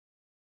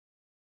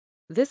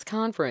This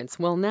conference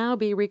will now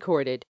be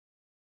recorded.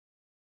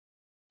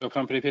 So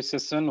from previous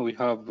session, we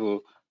have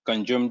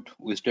consumed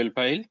WSDL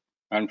file,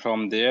 and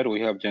from there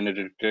we have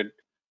generated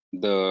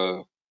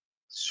the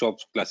SOAP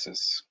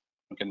classes.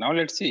 Okay, now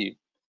let's see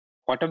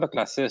what are the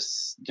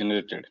classes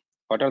generated.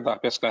 What are the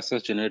Apex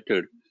classes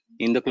generated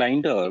in the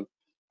client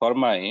for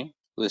my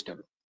WSDL?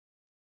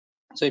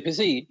 So if you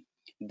see,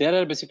 there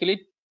are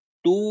basically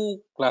two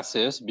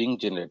classes being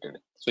generated.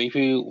 So if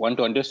you want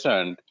to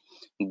understand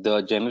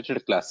the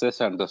generated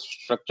classes and the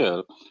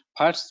structure,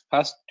 first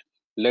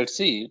let's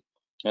see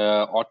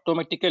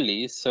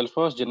automatically self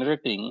was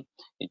generating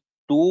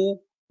two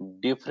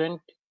different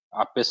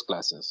Apex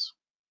classes.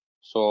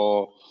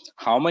 So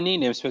how many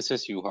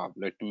namespaces you have?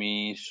 Let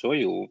me show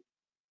you.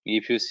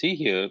 If you see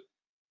here,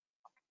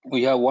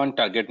 we have one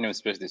target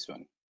namespace, this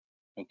one.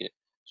 Okay,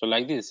 so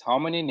like this, how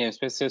many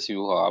namespaces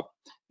you have?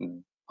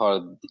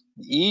 For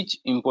each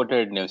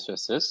imported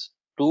namespaces,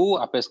 two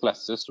Apex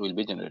classes will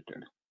be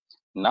generated.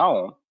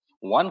 Now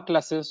one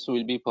classes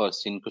will be for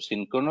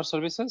synchronous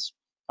services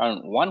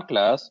and one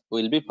class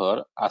will be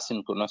for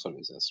asynchronous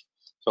services.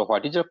 So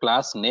what is your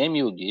class name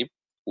you give?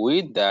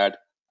 With that,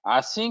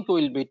 async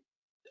will be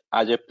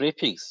as a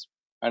prefix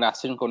and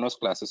asynchronous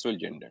classes will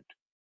generate.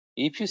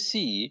 If you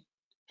see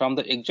from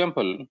the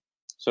example,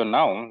 so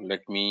now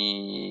let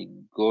me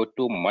go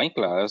to my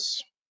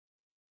class.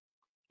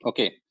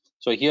 Okay,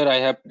 so here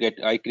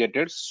I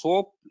created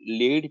SOAP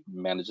lead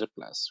manager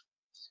class.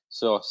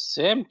 So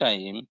same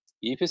time,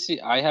 if you see,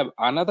 I have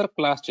another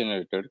class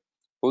generated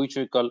which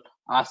we call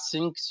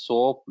async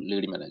SOAP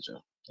lead manager.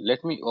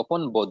 Let me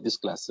open both these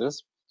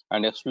classes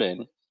and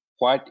explain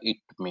what it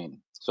means.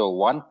 So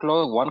one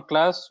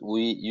class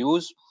we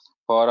use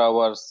for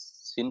our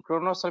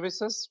synchronous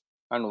services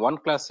and one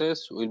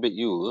classes will be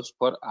used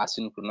for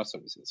asynchronous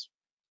services.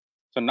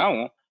 So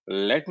now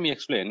let me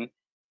explain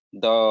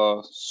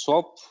the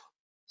SOAP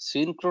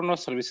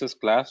synchronous services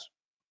class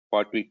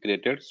what we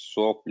created,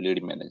 SOAP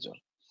lead manager.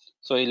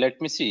 So let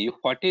me see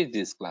what is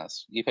this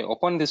class. If I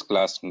open this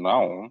class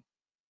now,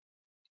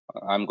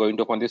 I'm going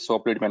to open this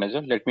SOAP lead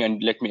manager. Let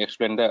me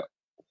explain the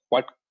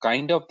what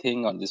kind of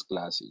thing on this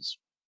class is.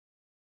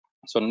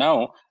 So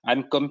now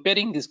I'm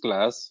comparing this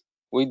class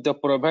with the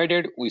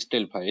provided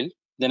WSDL file.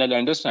 Then I'll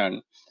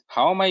understand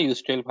how my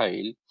WSDL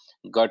file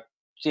got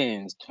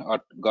changed or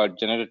got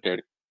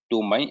generated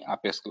to my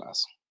Apex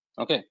class.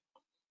 Okay.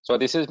 So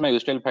this is my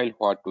WSDL file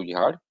what we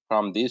had.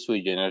 From this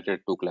we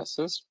generated two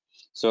classes.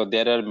 So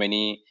there are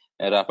many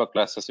wrapper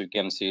classes. You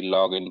can see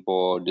log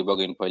info,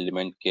 debug info,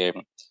 element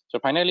came. So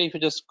finally, if you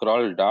just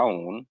scroll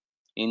down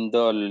in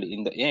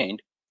the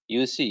end,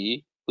 you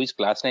see which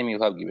class name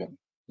you have given.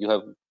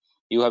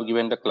 You have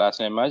given the class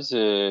name as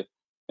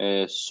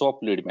SOAP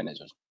lead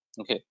manager.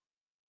 Okay.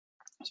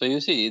 So you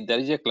see there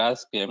is a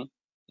class name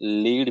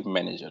lead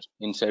manager.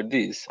 Inside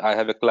this, I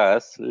have a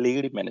class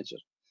lead manager.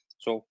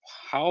 So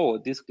how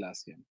this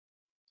class came?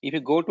 If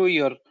you go to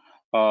your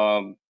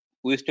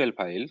WSDL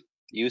file,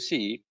 you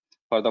see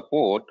for the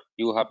port,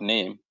 you have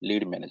name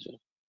lead manager.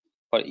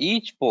 For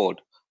each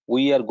port,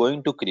 we are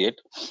going to create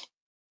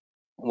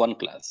one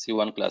class. See,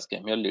 one class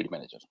came here, lead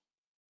manager.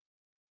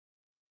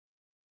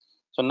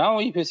 So now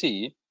if you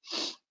see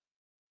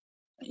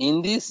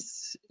in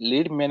this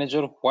lead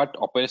manager, what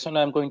operation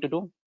I'm going to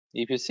do?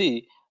 If you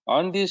see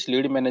on this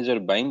lead manager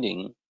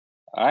binding,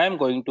 I am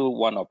going to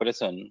one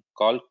operation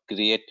called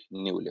create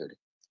new lead.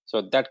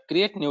 So that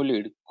create new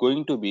lead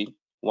going to be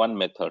one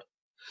method.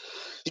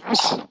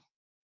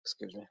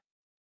 Excuse me.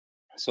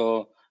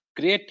 So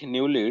create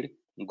new lead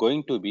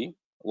going to be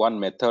one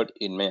method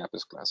in my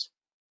Apex class.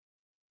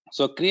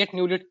 So create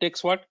new lead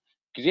takes what?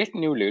 Create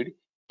new lead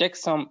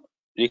takes some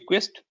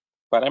request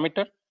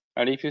parameter.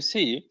 And if you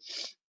see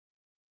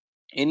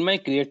in my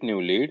create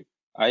new lead,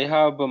 I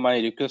have my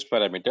request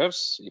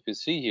parameters. If you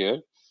see here,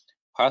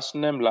 first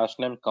name, last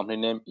name,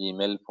 company name,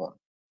 email, phone.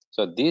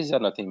 So these are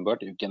nothing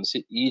but you can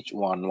see each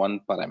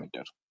one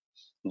parameter.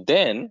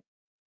 Then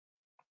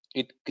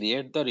it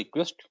create the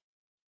request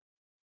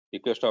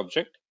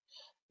object,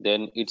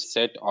 then it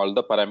set all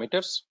the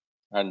parameters,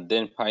 and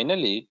then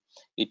finally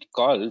it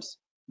calls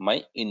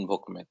my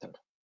invoke method.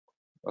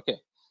 Okay,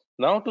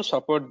 now to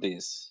support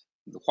this,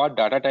 what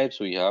data types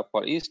we have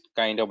for each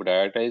kind of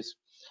data types,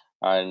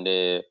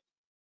 and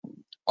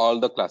all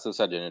the classes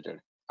are generated.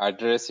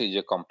 Address is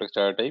a complex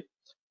data type.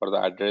 For the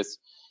address,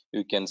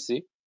 you can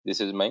see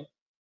this is my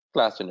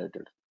class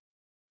generated.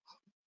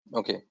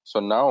 Okay, so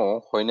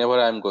now whenever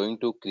I'm going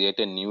to create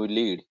a new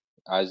lead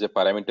as a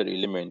parameter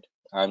element,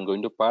 I'm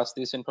going to pass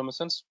these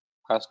informations,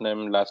 first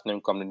name, last name,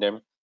 company name.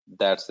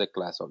 That's the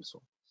class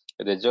also.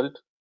 Result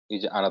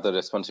is another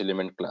response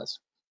element class.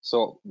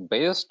 So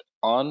based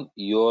on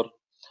your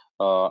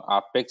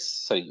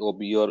Apex, sorry,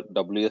 your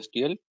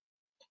WSDL,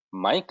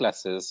 my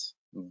classes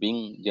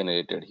being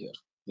generated here.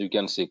 You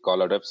can see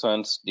callout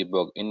options,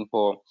 debug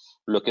info,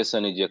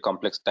 location is a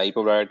complex type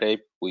of data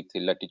type with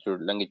latitude,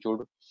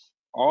 longitude.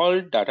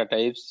 All data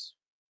types,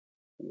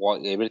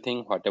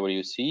 everything, whatever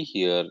you see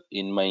here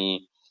in my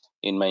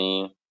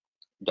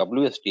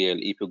WSDL,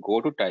 if you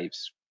go to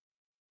types,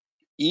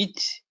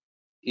 each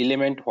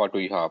element what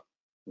we have.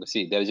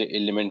 See, there is an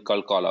element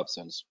called call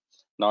options.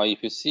 Now,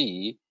 if you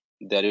see,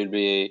 there will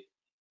be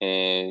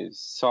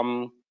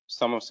some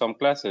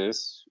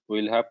classes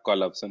will have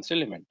call options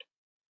element.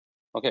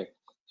 Okay,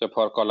 so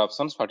for call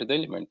options, what is the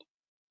element?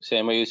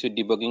 Same way you see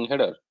debugging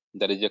header.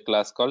 There is a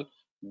class called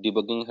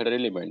debugging header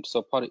element.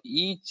 So for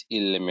each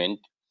element,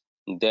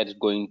 there is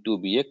going to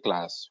be a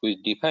class which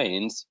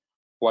defines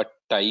what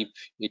type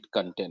it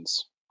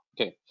contains.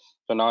 Okay,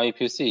 so now if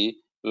you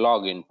see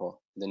log info,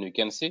 then we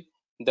can see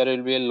there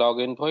will be a log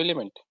info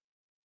element.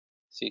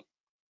 See,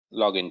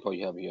 log info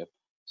you have here.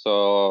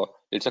 So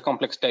it's a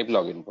complex type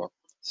log info.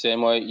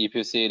 Same way if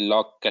you see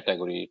log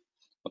category.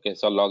 Okay,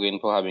 so log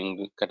info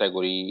having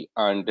category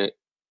and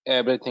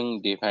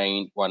everything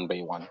defined one by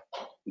one.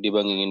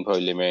 Debugging info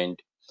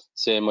element.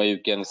 Same way you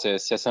can say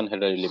session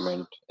header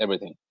element,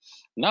 everything.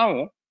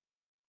 Now,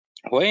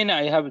 when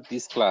I have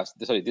this class,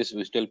 sorry, this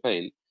WSDL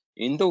file,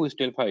 in the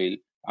WSDL file,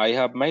 I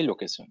have my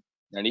location.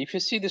 And if you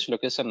see this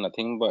location,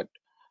 nothing but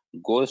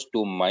goes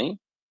to my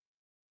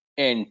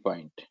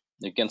endpoint.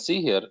 You can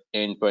see here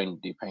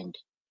endpoint defined.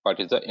 What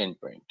is the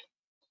endpoint?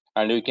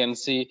 And you can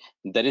see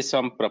there is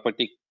some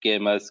property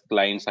came as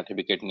client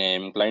certificate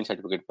name, client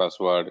certificate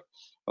password,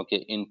 okay,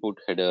 input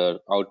header,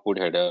 output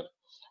header,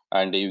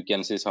 and you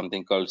can see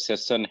something called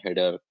session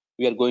header.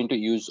 We are going to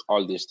use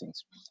all these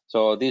things.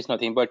 So this is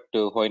nothing but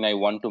when I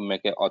want to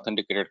make an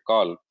authenticated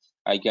call,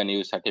 I can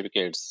use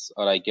certificates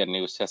or I can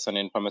use session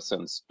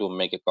informations to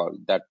make a call.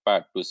 That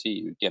part to see,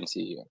 you can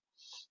see here.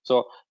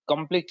 So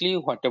completely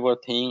whatever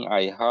thing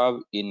I have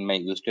in my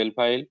USTL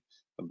file,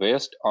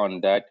 based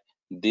on that,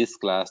 this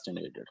class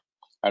generated.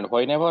 And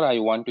whenever I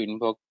want to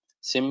invoke,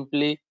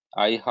 simply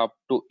I have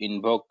to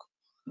invoke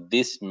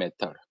this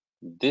method.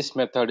 This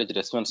method is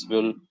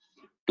responsible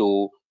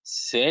to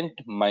send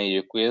my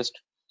request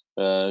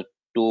to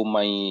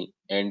my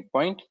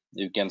endpoint.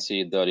 You can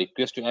see the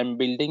request I'm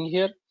building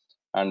here,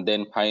 and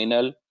then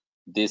final,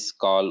 this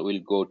call will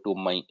go to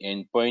my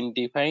endpoint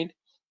defined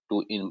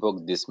to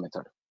invoke this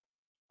method.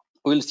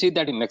 We'll see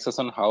that in next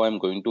session how I'm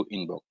going to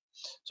invoke.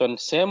 So in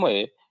same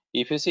way,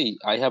 if you see,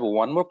 I have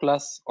one more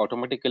class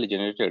automatically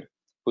generated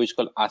which is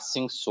called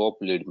async soap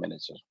lead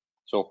manager.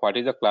 So what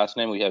is the class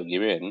name we have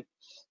given?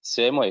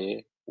 Same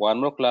way, one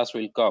more class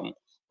will come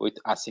with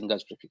async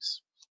as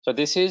prefix. So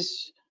this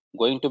is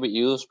going to be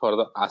used for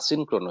the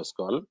asynchronous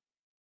call.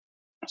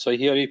 So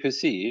here if you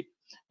see,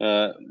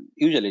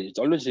 usually it's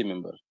always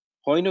remember,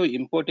 when you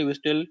import you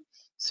still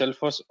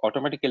Salesforce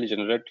automatically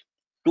generate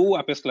two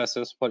Apex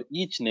classes for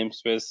each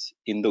namespace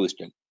in the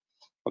WSDL.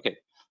 Okay,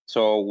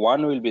 so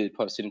one will be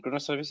for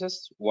synchronous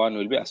services, one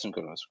will be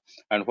asynchronous.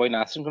 And when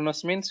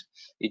asynchronous means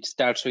it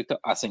starts with the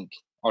async,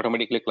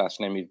 automatically class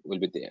name will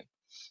be there.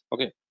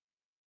 Okay,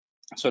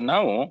 so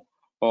now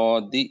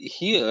the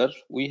here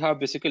we have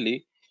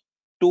basically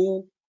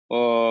two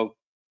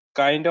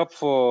kind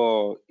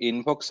of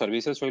invoke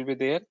services will be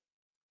there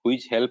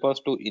which help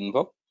us to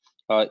invoke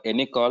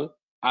any call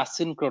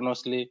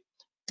asynchronously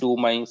to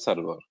my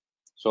server.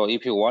 So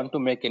if you want to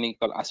make any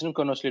call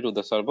asynchronously to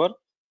the server,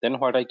 then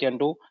what I can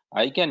do,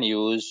 I can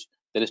use,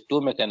 there is two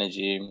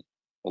mechanism,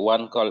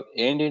 one called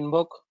end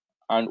invoke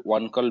and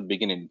one called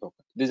begin invoke.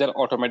 These are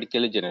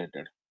automatically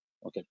generated.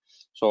 Okay,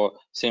 so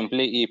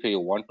simply if you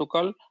want to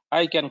call,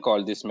 I can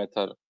call this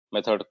method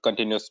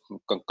continuous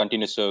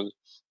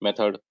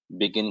method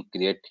begin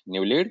create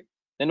new lead.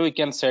 Then we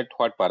can set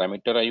what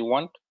parameter I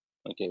want.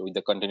 Okay, with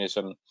the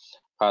continuation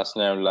first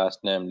name, last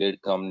name,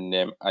 lead company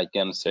name, I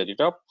can set it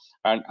up,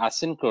 and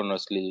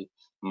asynchronously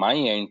my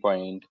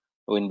endpoint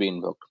will be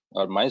invoked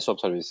or my sub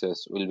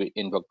services will be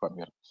invoked from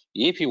here.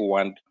 If you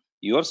want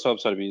your sub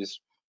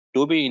service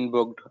to be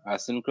invoked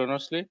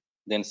asynchronously,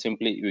 then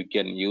simply you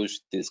can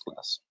use this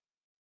class.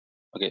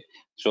 Okay,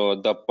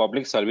 so the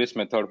public service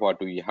method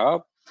what we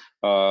have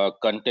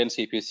contains,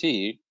 if you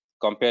see,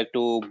 compared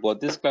to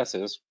both these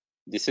classes,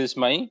 this is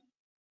my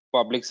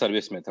public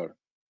service method,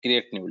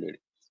 create new lead.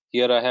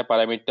 Here I have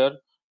parameter,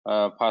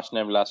 first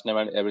name, last name,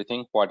 and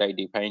everything what I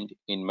defined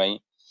in my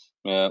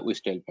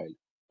WSDL file.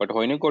 But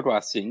when you go to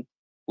async,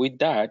 with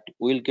that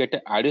we'll get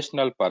an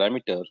additional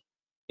parameter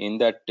in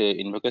that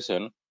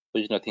invocation,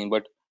 which is nothing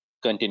but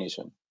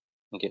continuation.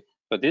 Okay,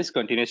 so this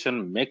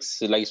continuation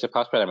makes like the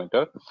first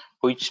parameter,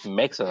 which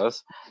makes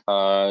us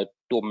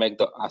to make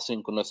the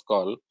asynchronous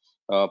call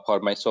for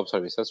my sub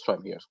services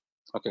from here.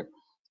 Okay,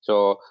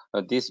 so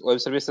these web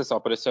services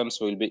operations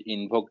will be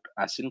invoked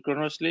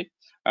asynchronously,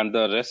 and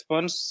the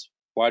response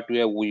what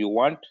we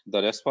want,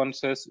 the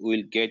responses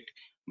will get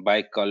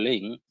by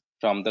calling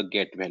from the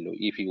get value.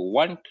 If you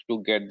want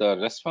to get the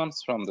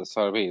response from the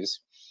service,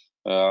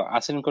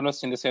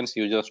 asynchronous in the sense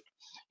you just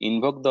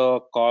invoke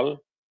the call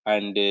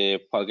and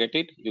forget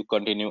it, you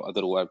continue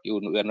other work. You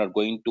are not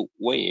going to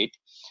wait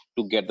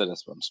to get the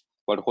response.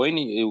 But when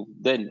you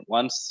then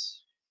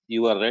once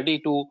you are ready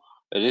to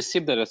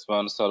receive the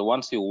response, or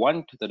once you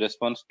want the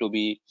response to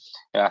be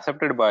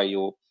accepted by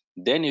you,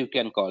 then you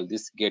can call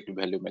this get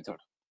value method.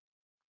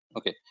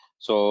 Okay,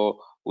 so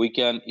we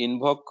can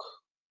invoke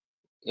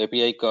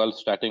API call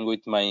starting with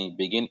my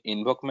begin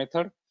invoke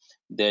method.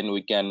 then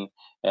we can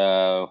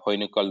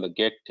when you call the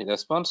get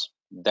response,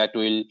 that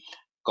will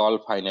call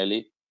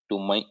finally to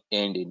my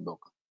end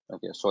invoke.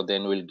 Okay, so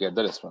then we'll get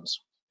the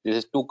response. This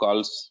is two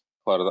calls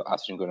for the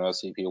asynchronous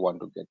if you want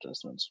to get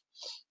response.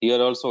 Here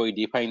also we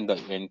define the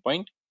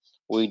endpoint.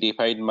 We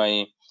define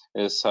my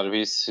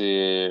service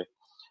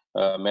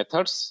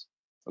methods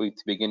with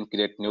begin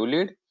create new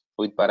lead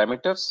with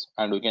parameters,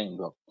 and we can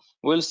invoke.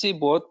 We'll see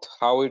both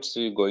how it's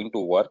going to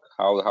work,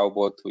 how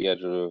both we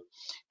are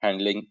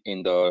handling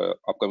in the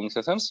upcoming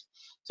sessions.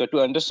 So to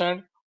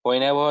understand,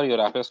 whenever your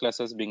Apex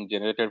classes being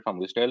generated from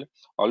WSDL,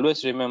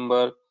 always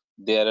remember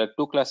there are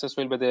two classes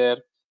will be there,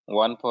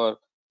 one for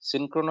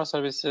synchronous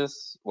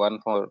services, one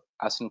for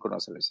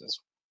asynchronous services.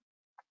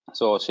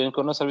 So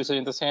synchronous services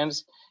in the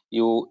sense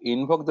you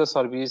invoke the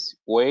service,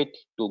 wait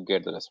to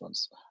get the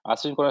response.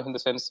 Asynchronous in the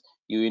sense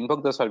you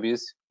invoke the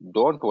service,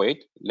 don't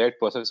wait, let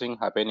processing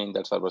happen in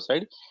that server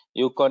side.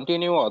 You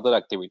continue other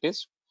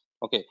activities.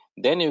 Okay,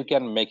 then you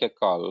can make a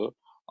call,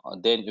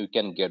 then you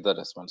can get the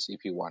response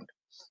if you want.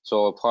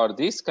 So for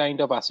this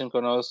kind of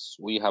asynchronous,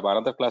 we have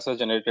another classes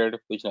generated,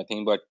 which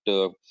nothing but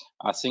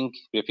async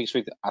prefix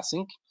with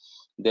async.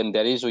 Then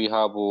there is we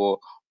have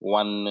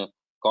one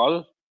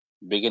call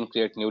begin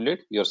create new lead,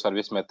 your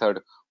service method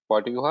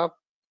what you have.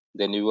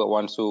 Then you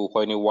want to,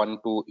 when you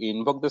want to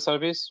invoke the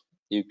service,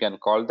 you can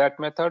call that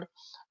method,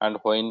 and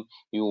when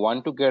you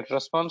want to get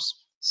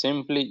response,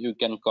 simply you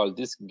can call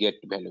this get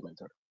value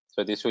method.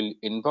 So this will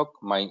invoke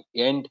my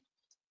end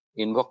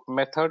invoke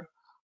method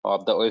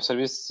of the web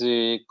service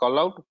call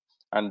out,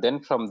 and then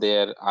from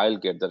there I'll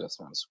get the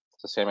response.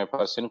 So same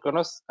for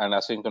synchronous and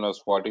asynchronous,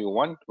 what you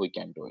want we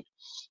can do it.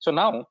 So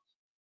now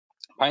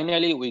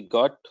finally, we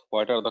got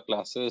what are the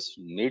classes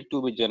need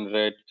to be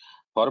generated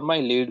for my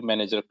lead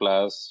manager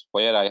class,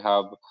 where I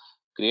have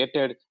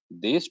created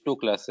these two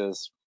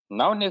classes.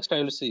 Now next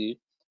I will see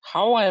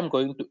how I am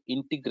going to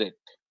integrate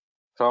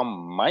from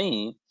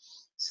my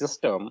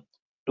system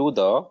to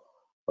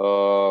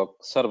the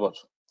server.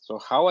 So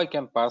how I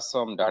can pass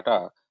some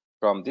data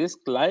from this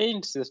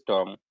client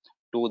system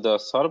to the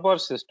server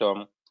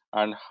system,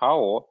 and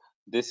how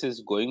this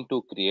is going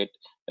to create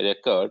a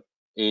record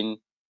in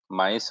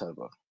my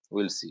server.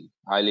 We'll see.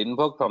 I'll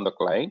invoke from the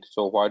client.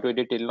 So what we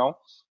did till now,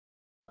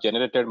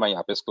 generated my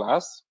Apex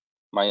class.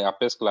 My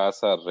Apex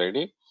class are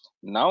ready.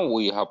 Now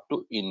we have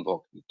to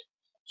invoke it.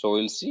 So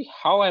we'll see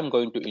how I'm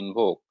going to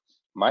invoke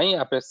my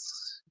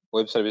Apex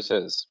web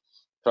services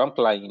from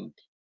client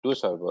to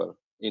server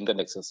in the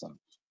next session.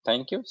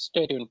 Thank you.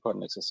 Stay tuned for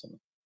next session.